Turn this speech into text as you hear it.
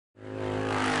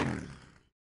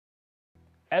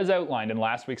As outlined in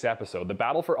last week's episode, the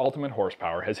battle for ultimate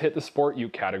horsepower has hit the sport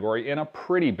ute category in a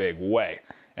pretty big way.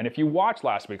 And if you watched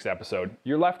last week's episode,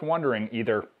 you're left wondering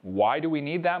either why do we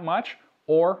need that much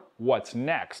or what's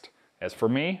next? As for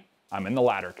me, I'm in the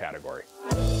latter category.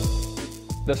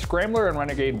 The Scrambler and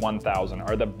Renegade 1000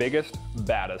 are the biggest,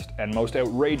 baddest, and most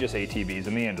outrageous ATVs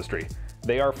in the industry.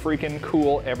 They are freaking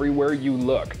cool everywhere you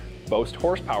look, boast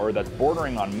horsepower that's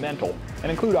bordering on mental,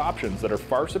 and include options that are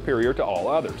far superior to all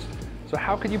others. So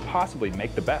how could you possibly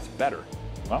make the best better?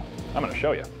 Well, I'm going to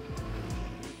show you.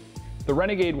 The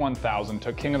Renegade 1000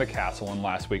 took King of the Castle in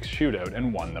last week's shootout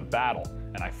and won the battle,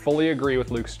 and I fully agree with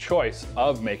Luke's choice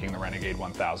of making the Renegade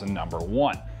 1000 number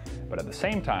 1. But at the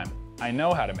same time, I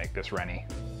know how to make this Rennie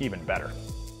even better.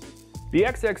 The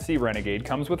XXC Renegade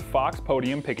comes with Fox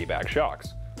Podium piggyback shocks.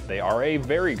 They are a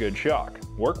very good shock,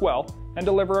 work well, and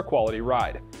deliver a quality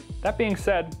ride. That being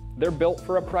said, they're built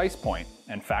for a price point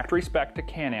and factory spec to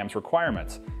Can-Am's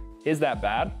requirements. Is that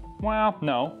bad? Well,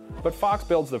 no, but Fox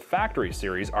builds the Factory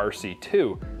Series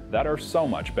RC2 that are so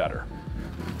much better.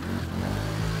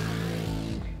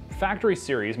 Factory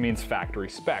Series means factory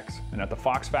specs, and at the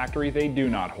Fox factory they do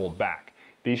not hold back.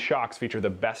 These shocks feature the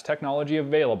best technology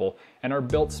available and are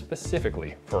built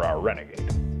specifically for our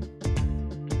Renegade.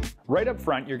 Right up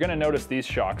front, you're going to notice these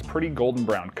shocks' pretty golden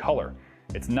brown color.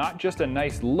 It's not just a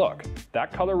nice look,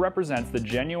 that color represents the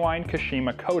genuine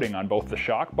Kashima coating on both the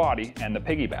shock body and the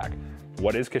piggyback.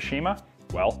 What is Kashima?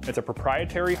 Well, it's a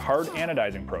proprietary hard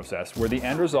anodizing process where the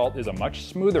end result is a much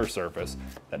smoother surface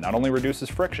that not only reduces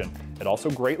friction, it also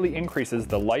greatly increases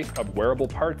the life of wearable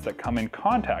parts that come in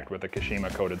contact with the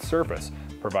Kashima coated surface,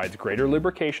 provides greater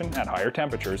lubrication at higher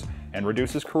temperatures, and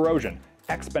reduces corrosion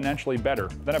exponentially better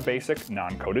than a basic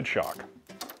non-coated shock.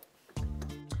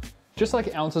 Just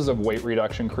like ounces of weight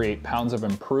reduction create pounds of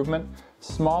improvement,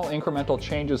 small incremental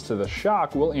changes to the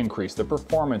shock will increase the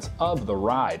performance of the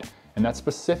ride, and that's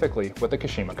specifically what the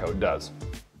Kashima coat does.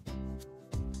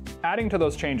 Adding to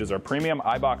those changes are premium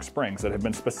iBox springs that have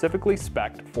been specifically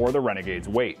spec'd for the Renegade's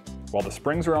weight. While the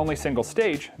springs are only single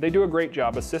stage, they do a great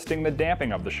job assisting the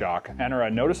damping of the shock and are a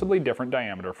noticeably different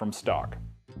diameter from stock.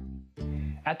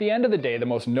 At the end of the day, the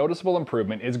most noticeable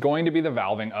improvement is going to be the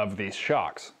valving of these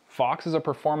shocks. Fox is a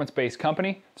performance-based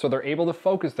company, so they're able to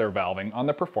focus their valving on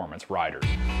the performance riders.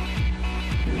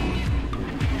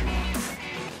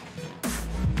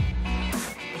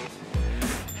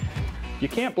 You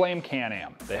can't blame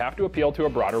Can-Am. They have to appeal to a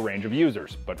broader range of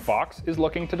users, but Fox is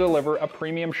looking to deliver a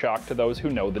premium shock to those who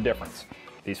know the difference.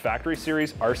 These Factory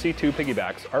Series RC2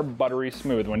 piggybacks are buttery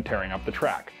smooth when tearing up the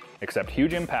track, accept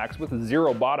huge impacts with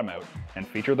zero bottom out, and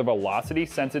feature the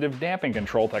velocity-sensitive damping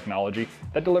control technology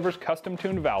that delivers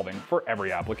custom-tuned valving for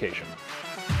every application.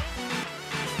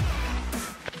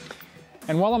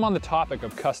 And while I'm on the topic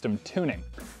of custom tuning,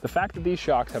 the fact that these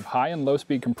shocks have high and low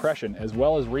speed compression as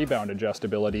well as rebound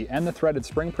adjustability and the threaded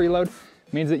spring preload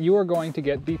means that you are going to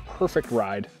get the perfect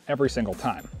ride every single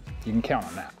time. You can count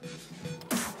on that.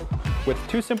 With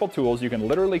two simple tools, you can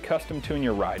literally custom tune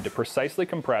your ride to precisely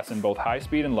compress in both high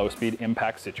speed and low speed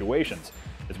impact situations,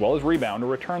 as well as rebound or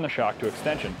return the shock to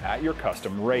extension at your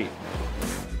custom rate.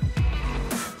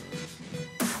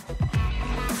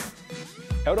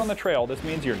 Out on the trail, this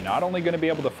means you're not only going to be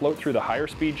able to float through the higher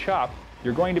speed chop,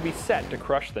 you're going to be set to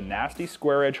crush the nasty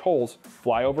square edge holes,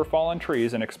 fly over fallen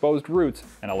trees and exposed roots,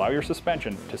 and allow your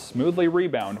suspension to smoothly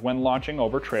rebound when launching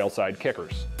over trailside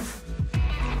kickers.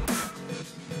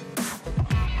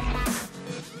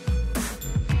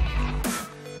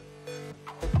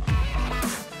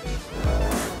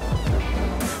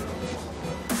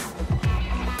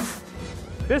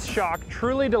 This shock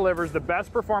truly delivers the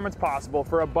best performance possible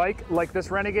for a bike like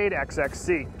this Renegade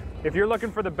XXC. If you're looking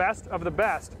for the best of the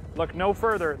best, look no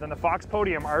further than the Fox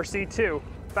Podium RC2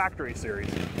 Factory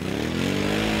Series.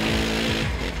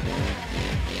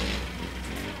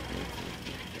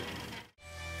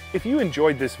 If you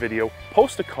enjoyed this video,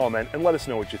 post a comment and let us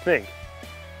know what you think.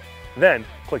 Then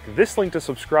click this link to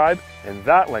subscribe and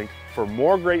that link for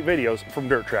more great videos from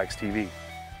TRAX TV.